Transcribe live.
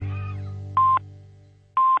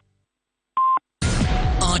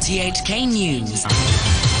RTHK News.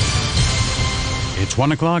 It's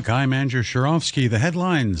 1 o'clock. I'm Andrew Shirovsky. The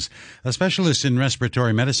headlines. A specialist in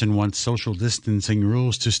respiratory medicine wants social distancing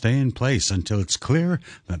rules to stay in place until it's clear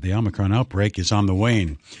that the Omicron outbreak is on the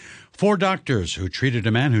wane. 4 doctors who treated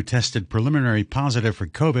a man who tested preliminary positive for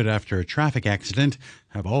COVID after a traffic accident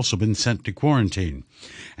have also been sent to quarantine.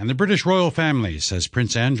 And the British royal family says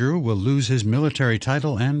Prince Andrew will lose his military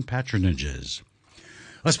title and patronages.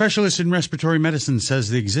 A specialist in respiratory medicine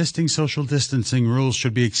says the existing social distancing rules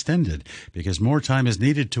should be extended because more time is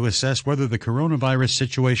needed to assess whether the coronavirus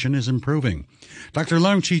situation is improving. Dr.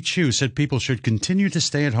 Leung Chi Chu said people should continue to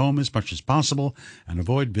stay at home as much as possible and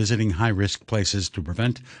avoid visiting high-risk places to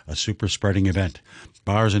prevent a super-spreading event.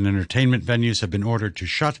 Bars and entertainment venues have been ordered to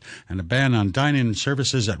shut, and a ban on dine-in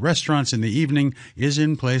services at restaurants in the evening is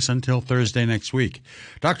in place until Thursday next week.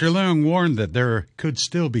 Dr. Leung warned that there could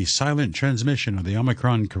still be silent transmission of the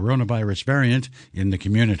Omicron coronavirus variant in the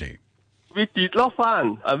community. We did not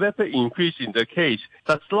find a rapid increase in the case.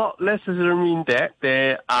 Does not necessarily mean that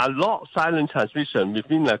there are not silent transmission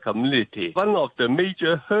within the community. One of the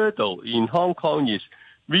major hurdles in Hong Kong is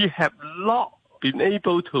we have not been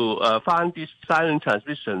able to find this silent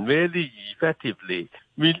transmission very effectively.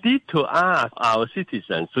 We need to ask our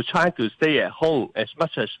citizens to try to stay at home as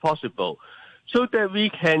much as possible so that we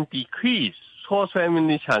can decrease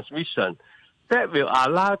cross-family transmission. That will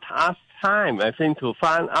allow us time, I think, to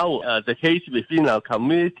find out the case within our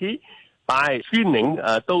community by screening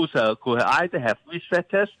those who either have risk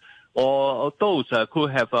factors or those who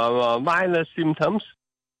have minor symptoms.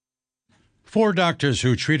 4 doctors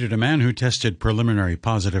who treated a man who tested preliminary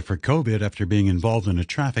positive for COVID after being involved in a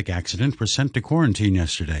traffic accident were sent to quarantine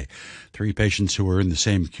yesterday. 3 patients who were in the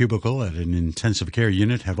same cubicle at an intensive care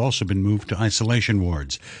unit have also been moved to isolation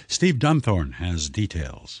wards. Steve Dunthorne has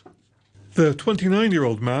details. The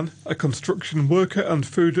 29-year-old man, a construction worker and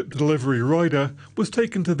food delivery rider, was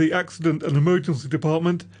taken to the Accident and Emergency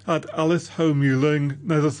Department at Alice Ho Mu Leung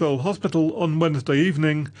Nether Seoul Hospital on Wednesday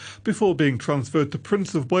evening before being transferred to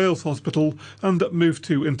Prince of Wales Hospital and moved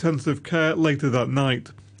to intensive care later that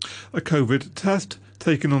night. A COVID test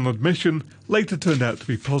taken on admission later turned out to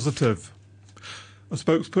be positive. A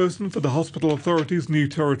spokesperson for the Hospital Authority's New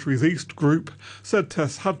Territories East group said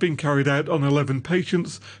tests had been carried out on 11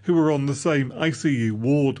 patients who were on the same ICU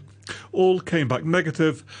ward. All came back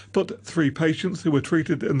negative, but 3 patients who were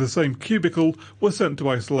treated in the same cubicle were sent to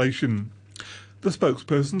isolation. The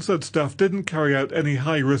spokesperson said staff didn't carry out any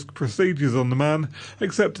high-risk procedures on the man,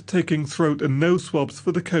 except taking throat and nose swabs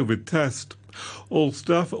for the COVID test. All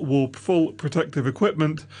staff wore full protective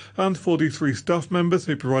equipment, and 43 staff members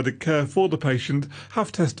who provided care for the patient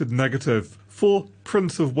have tested negative. 4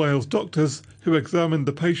 Prince of Wales doctors who examined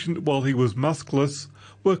the patient while he was maskless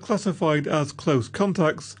were classified as close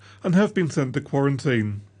contacts and have been sent to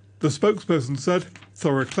quarantine. The spokesperson said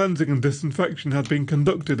thorough cleansing and disinfection had been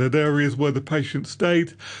conducted at areas where the patient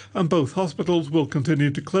stayed, and both hospitals will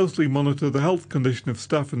continue to closely monitor the health condition of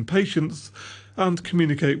staff and patients and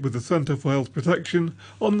communicate with the Centre for Health Protection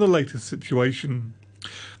on the latest situation.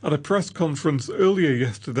 At a press conference earlier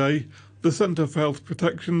yesterday, the Centre for Health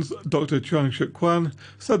Protection's Dr. Chang Shuk Kwan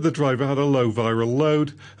said the driver had a low viral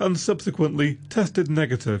load and subsequently tested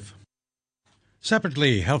negative.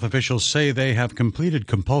 Separately, health officials say they have completed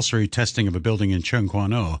compulsory testing of a building in Cheung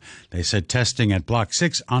Kwan O. They said testing at Block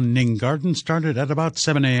 6 on Ning Garden started at about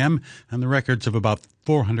 7 a.m. and the records of about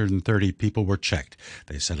 430 people were checked.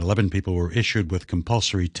 They said 11 people were issued with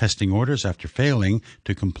compulsory testing orders after failing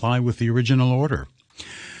to comply with the original order.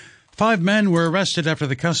 5 men were arrested after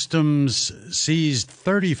the customs seized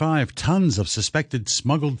 35 tons of suspected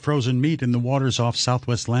smuggled frozen meat in the waters off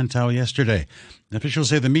southwest Lantau yesterday. Officials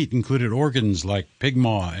say the meat included organs like pig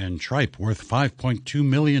maw and tripe worth $5.2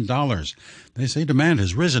 million. They say demand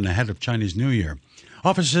has risen ahead of Chinese New Year.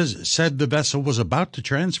 Officers said the vessel was about to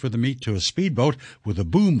transfer the meat to a speedboat with a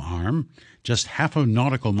boom arm just half a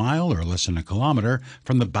nautical mile or less than a kilometer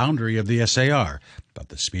from the boundary of the SAR, but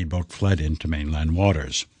the speedboat fled into mainland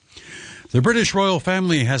waters. The British royal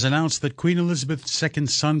family has announced that Queen Elizabeth's second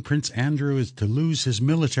son, Prince Andrew, is to lose his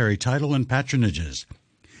military title and patronages.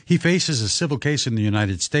 He faces a civil case in the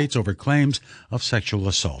United States over claims of sexual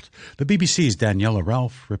assault. The BBC's Daniela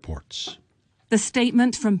Ralph reports. The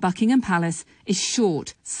statement from Buckingham Palace is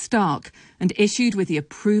short, stark, and issued with the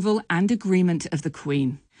approval and agreement of the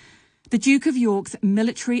Queen. The Duke of York's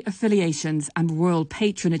military affiliations and royal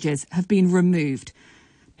patronages have been removed.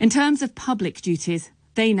 In terms of public duties,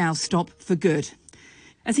 they now stop for good.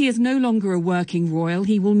 As he is no longer a working royal,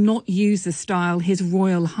 he will not use the style His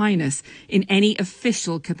Royal Highness in any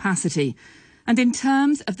official capacity. And in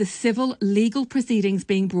terms of the civil legal proceedings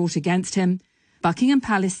being brought against him, Buckingham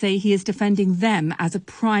Palace say he is defending them as a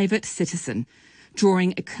private citizen,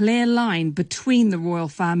 drawing a clear line between the royal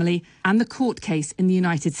family and the court case in the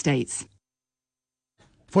United States.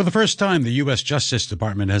 For the first time, the U.S. Justice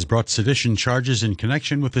Department has brought sedition charges in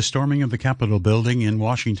connection with the storming of the Capitol building in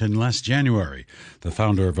Washington last January. The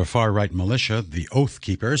founder of a far-right militia, the Oath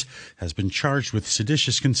Keepers, has been charged with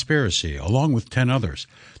seditious conspiracy, along with 10 others.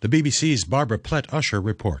 The BBC's Barbara Plett-Usher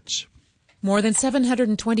reports. More than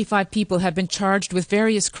 725 people have been charged with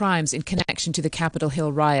various crimes in connection to the Capitol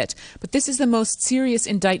Hill riot. But this is the most serious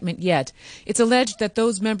indictment yet. It's alleged that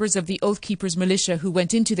those members of the Oath Keepers militia who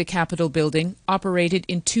went into the Capitol building operated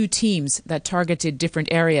in 2 teams that targeted different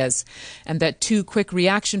areas, and that 2 quick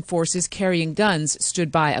reaction forces carrying guns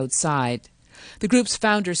stood by outside. The group's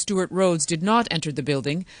founder, Stuart Rhodes, did not enter the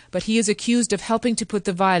building, but he is accused of helping to put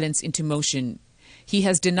the violence into motion. He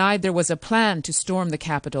has denied there was a plan to storm the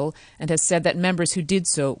Capitol and has said that members who did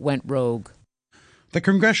so went rogue. The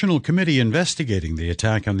Congressional Committee investigating the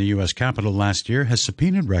attack on the U.S. Capitol last year has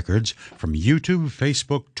subpoenaed records from YouTube,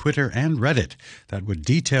 Facebook, Twitter, and Reddit that would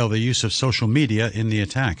detail the use of social media in the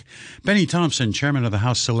attack. Benny Thompson, chairman of the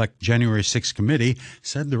House Select January 6 Committee,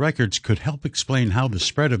 said the records could help explain how the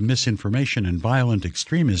spread of misinformation and violent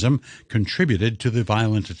extremism contributed to the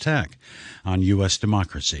violent attack on U.S.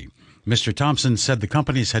 democracy. Mr. Thompson said the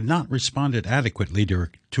companies had not responded adequately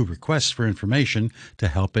to requests for information to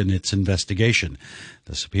help in its investigation.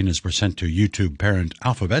 The subpoenas were sent to YouTube parent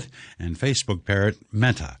Alphabet and Facebook parent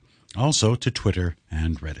Meta, also to Twitter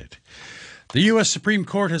and Reddit. The U.S. Supreme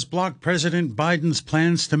Court has blocked President Biden's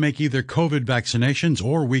plans to make either COVID vaccinations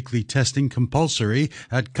or weekly testing compulsory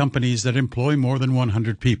at companies that employ more than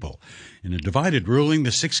 100 people. In a divided ruling,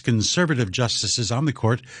 the 6 conservative justices on the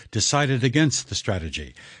court decided against the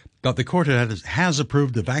strategy. But the court has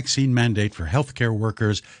approved the vaccine mandate for healthcare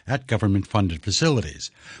workers at government-funded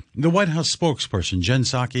facilities. The White House spokesperson, Jen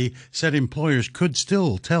Psaki, said employers could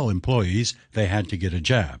still tell employees they had to get a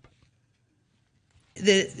jab.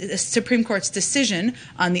 The Supreme Court's decision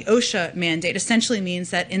on the OSHA mandate essentially means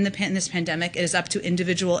that in this pandemic, it is up to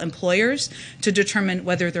individual employers to determine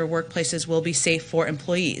whether their workplaces will be safe for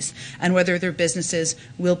employees and whether their businesses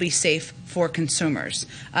will be safe for consumers.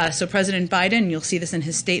 So President Biden, you'll see this in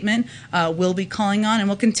his statement, will be calling on and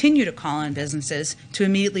will continue to call on businesses to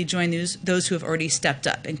immediately join those who have already stepped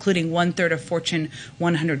up, including 1/3 of Fortune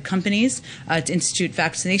 100 companies, to institute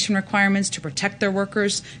vaccination requirements to protect their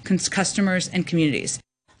workers, customers, and communities.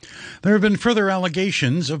 There have been further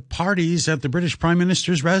allegations of parties at the British Prime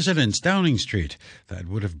Minister's residence, Downing Street, that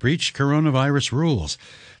would have breached coronavirus rules.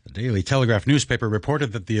 The Daily Telegraph newspaper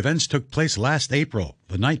reported that the events took place last April,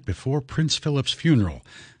 the night before Prince Philip's funeral.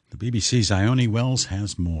 The BBC's Ione Wells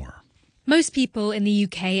has more. Most people in the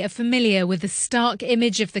UK are familiar with the stark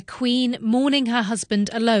image of the Queen mourning her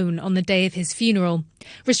husband alone on the day of his funeral.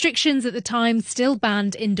 Restrictions at the time still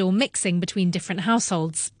banned indoor mixing between different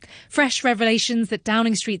households. Fresh revelations that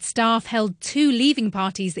Downing Street staff held 2 leaving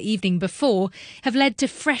parties the evening before have led to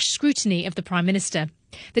fresh scrutiny of the Prime Minister.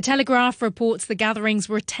 The Telegraph reports the gatherings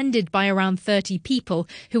were attended by around 30 people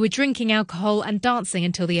who were drinking alcohol and dancing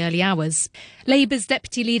until the early hours. Labour's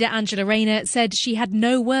Deputy Leader Angela Rayner said she had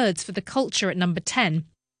no words for the culture at Number 10.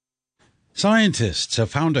 Scientists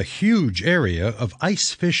have found a huge area of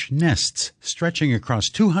icefish nests stretching across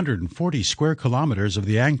 240 square kilometers of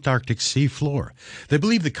the Antarctic sea floor. They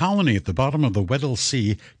believe the colony at the bottom of the Weddell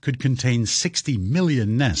Sea could contain 60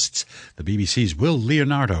 million nests. The BBC's Will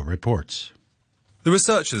Leonardo reports. The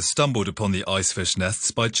researchers stumbled upon the icefish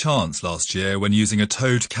nests by chance last year when using a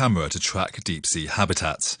towed camera to track deep-sea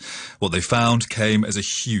habitats. What they found came as a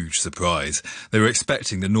huge surprise. They were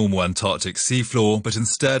expecting the normal Antarctic seafloor, but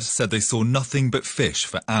instead said they saw nothing but fish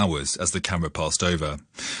for hours as the camera passed over.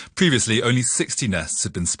 Previously, only 60 nests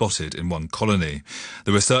had been spotted in one colony.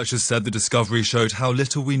 The researchers said the discovery showed how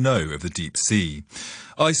little we know of the deep sea.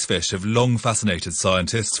 Icefish have long fascinated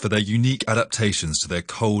scientists for their unique adaptations to their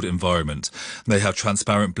cold environment. They have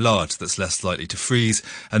transparent blood that's less likely to freeze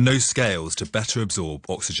and no scales to better absorb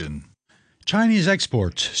oxygen. Chinese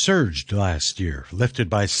exports surged last year,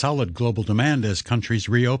 lifted by solid global demand as countries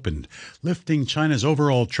reopened, lifting China's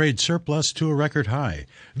overall trade surplus to a record high.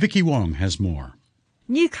 Vicky Wong has more.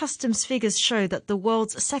 New customs figures show that the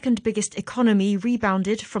world's second biggest economy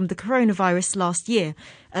rebounded from the coronavirus last year,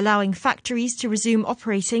 allowing factories to resume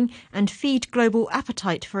operating and feed global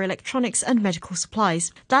appetite for electronics and medical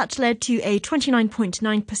supplies. That led to a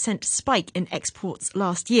 29.9% spike in exports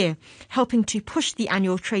last year, helping to push the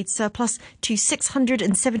annual trade surplus to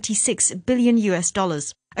 $676 billion.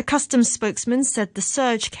 A customs spokesman said the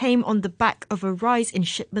surge came on the back of a rise in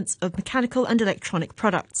shipments of mechanical and electronic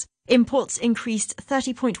products. Imports increased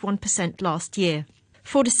 30.1% last year.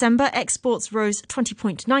 For December, exports rose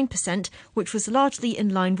 20.9%, which was largely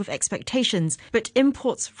in line with expectations, but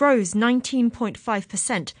imports rose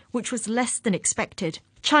 19.5%, which was less than expected.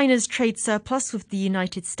 China's trade surplus with the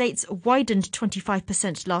United States widened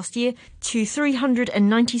 25% last year to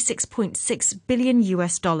 $396.6 billion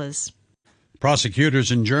US.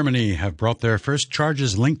 Prosecutors in Germany have brought their first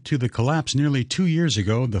charges linked to the collapse nearly 2 years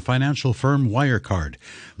ago of the financial firm Wirecard.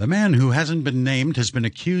 The man, who hasn't been named, has been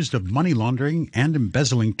accused of money laundering and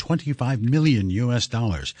embezzling $25 million US.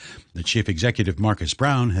 The chief executive, Marcus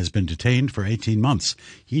Brown, has been detained for 18 months.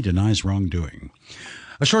 He denies wrongdoing.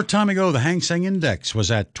 A short time ago, the Hang Seng Index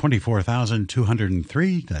was at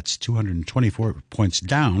 24,203. That's 224 points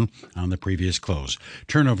down on the previous close.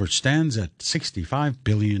 Turnover stands at $65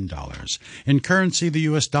 billion. In currency, the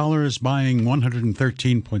U.S. dollar is buying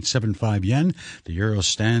 113.75 yen. The euro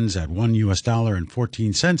stands at $1 and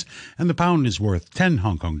 14 cents, and the pound is worth 10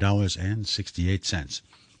 Hong Kong dollars and 68 cents.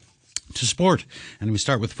 To sport, and we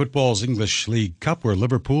start with football's English League Cup, where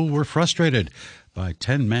Liverpool were frustrated by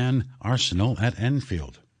 10-man Arsenal at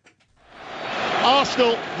Anfield.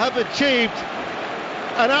 Arsenal have achieved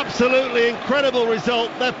an absolutely incredible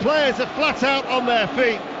result. Their players are flat out on their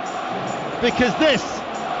feet because this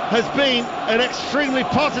has been an extremely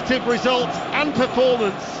positive result and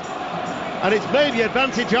performance, and it's made the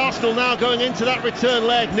advantage Arsenal now going into that return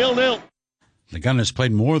leg 0-0. The Gunners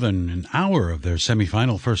played more than an hour of their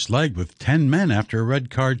semi-final first leg with 10 men after a red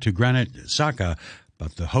card to Granit Xhaka,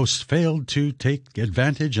 but the hosts failed to take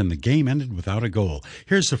advantage and the game ended without a goal.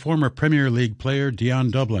 Here's the former Premier League player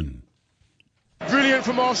Dion Dublin. Brilliant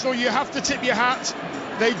from Arsenal. You have to tip your hat.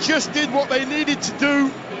 They just did what they needed to do.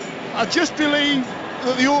 I just believe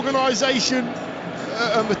that the organisation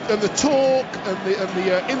and the talk and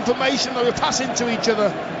the information they were passing to each other,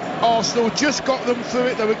 Arsenal just got them through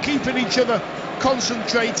it. They were keeping each other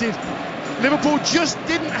concentrated. Liverpool just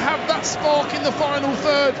didn't have that spark in the final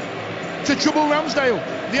third to trouble Ramsdale.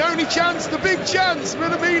 The only chance, the big chance,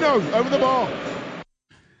 Minamino over the bar.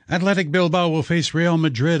 Athletic Bilbao will face Real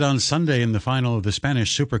Madrid on Sunday in the final of the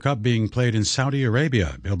Spanish Super Cup being played in Saudi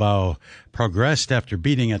Arabia. Bilbao progressed after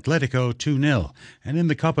beating Atletico 2-0. And in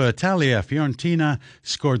the Coppa Italia, Fiorentina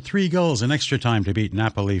scored 3 goals in extra time to beat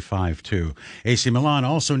Napoli 5-2. AC Milan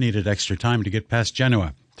also needed extra time to get past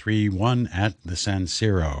Genoa, 3-1 at the San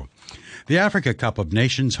Siro. The Africa Cup of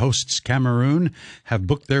Nations hosts Cameroon have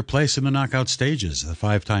booked their place in the knockout stages. The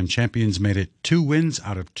 5-time champions made it 2 wins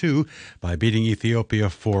out of 2 by beating Ethiopia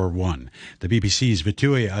 4-1. The BBC's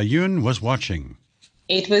Vitue Ayun was watching.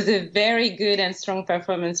 It was a very good and strong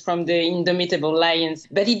performance from the indomitable Lions,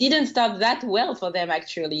 but it didn't start that well for them,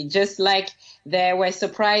 actually. Just like they were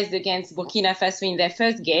surprised against Burkina Faso in their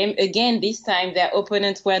first game, again, this time their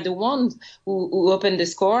opponents were the ones who opened the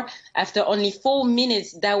score. After only 4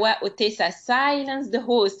 minutes, Dawa Otesa silenced the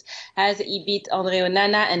host as he beat Andre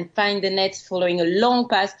Onana and found the net following a long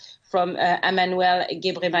pass from Emmanuel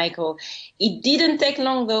Gebremichael. It didn't take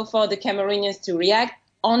long, though, for the Cameroonians to react.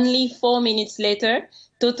 Only 4 minutes later,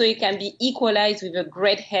 Toto Ekambi equalized with a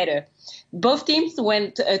great header. Both teams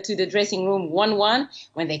went to the dressing room 1-1.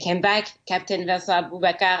 When they came back, Captain Vincent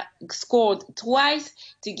Aboubakar scored twice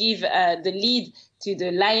to give the lead to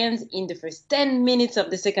the Lions in the first 10 minutes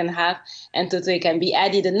of the second half, and Toto Ekambi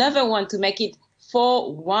added another one to make it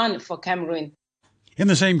 4-1 for Cameroon. In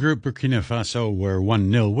the same group, Burkina Faso were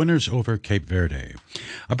 1-0 winners over Cape Verde.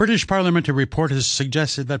 A British parliamentary report has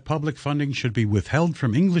suggested that public funding should be withheld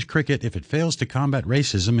from English cricket if it fails to combat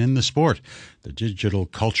racism in the sport. The Digital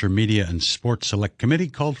Culture, Media and Sport Select Committee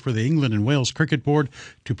called for the England and Wales Cricket Board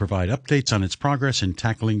to provide updates on its progress in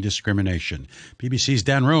tackling discrimination. BBC's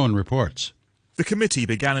Dan Rowan reports. The committee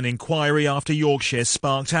began an inquiry after Yorkshire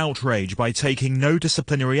sparked outrage by taking no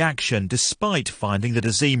disciplinary action despite finding that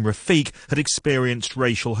Azim Rafiq had experienced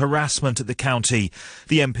racial harassment at the county.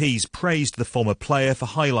 The MPs praised the former player for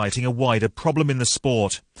highlighting a wider problem in the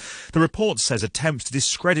sport. The report says attempts to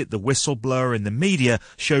discredit the whistleblower in the media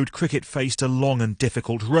showed cricket faced a long and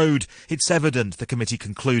difficult road. It's evident, the committee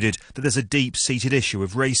concluded, that there's a deep-seated issue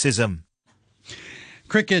of racism.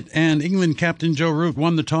 Cricket, and England captain Joe Root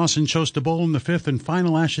won the toss and chose to bowl in the 5th and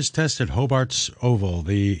final Ashes test at Hobart's Oval.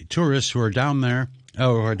 The tourists who are down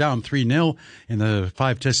 3-0 in the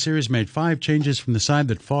 5-test series made 5 changes from the side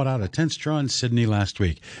that fought out a tense draw in Sydney last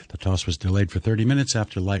week. The toss was delayed for 30 minutes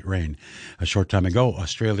after light rain. A short time ago,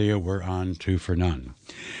 Australia were on 2-0.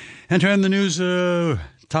 And to end the news,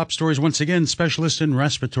 top stories once again. Specialists in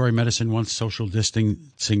respiratory medicine want social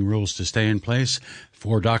distancing rules to stay in place.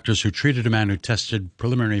 4 doctors who treated a man who tested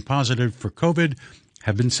preliminary positive for COVID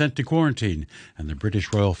have been sent to quarantine, and the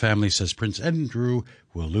British royal family says Prince Andrew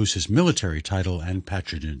will lose his military title and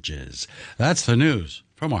patronages. That's the news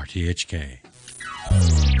from RTHK.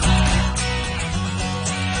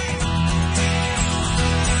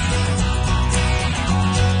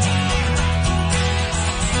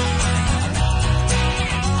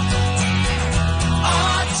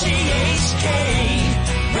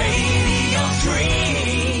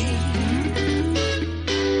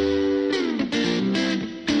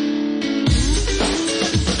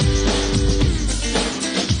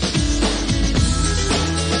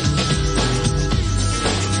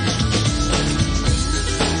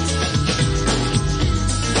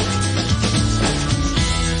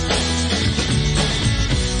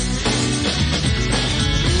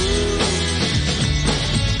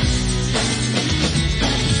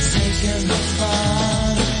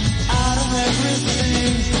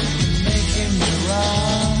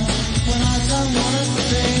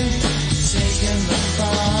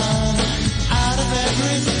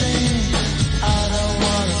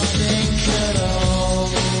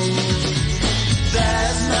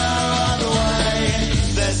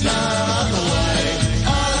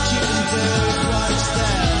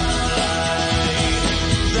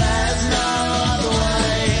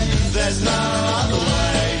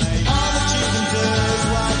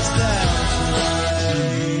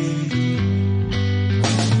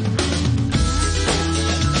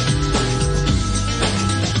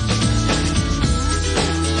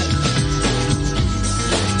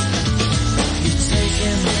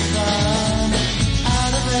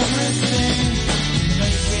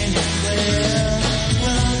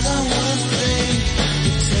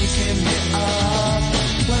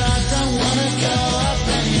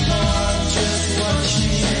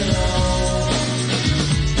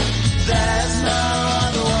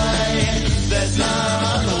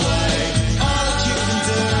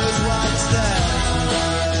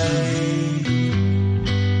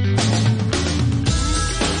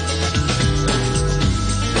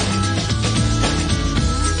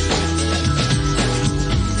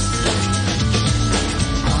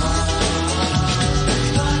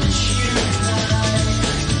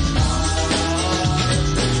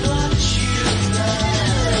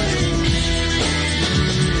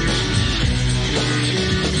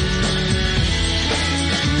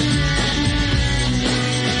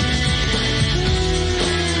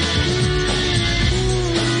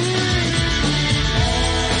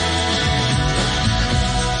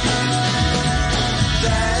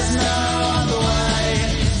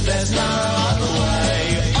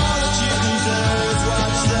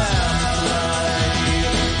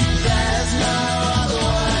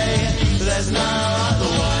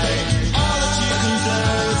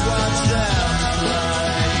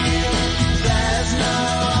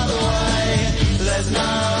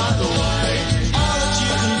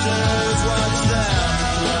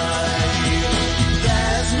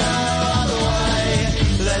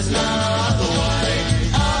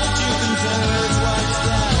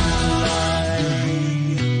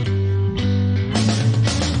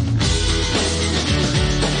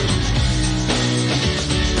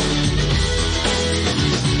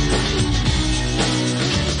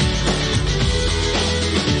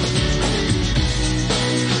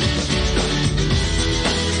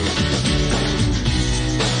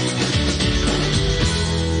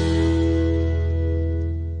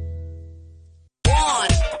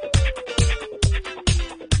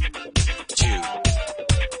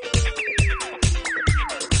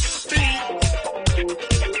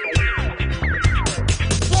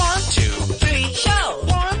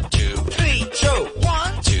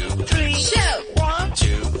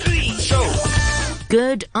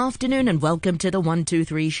 Good afternoon and welcome to the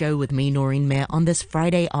 123 show with me, Noreen Mayer, on this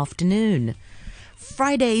Friday afternoon.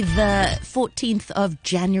 Friday the 14th of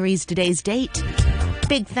January is today's date.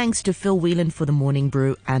 Big thanks to Phil Whelan for the morning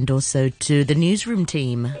brew and also to the newsroom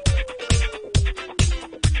team.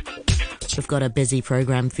 We've got a busy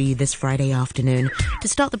program for you this Friday afternoon. To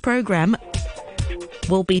start the program,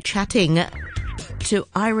 we'll be chatting to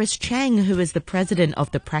Iris Cheng, who is the president of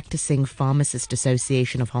the Practicing Pharmacist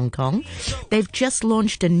Association of Hong Kong. They've just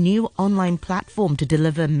launched a new online platform to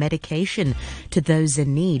deliver medication to those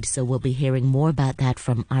in need. So we'll be hearing more about that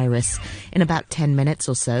from Iris in about 10 minutes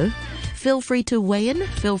or so. Feel free to weigh in.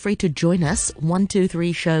 Feel free to join us.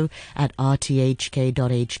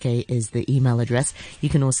 123show@rthk.hk is the email address. You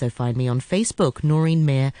can also find me on Facebook, Noreen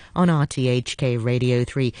Mayer on RTHK Radio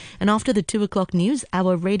 3. And after the 2 o'clock news,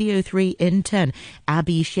 our Radio 3 intern,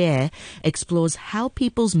 Abby Sher, explores how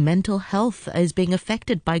people's mental health is being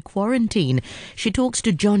affected by quarantine. She talks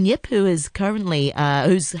to John Yip, who is currently,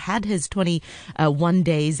 who's had his 21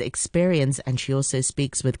 days experience, and she also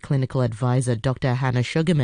speaks with clinical advisor Dr. Hannah Sugarman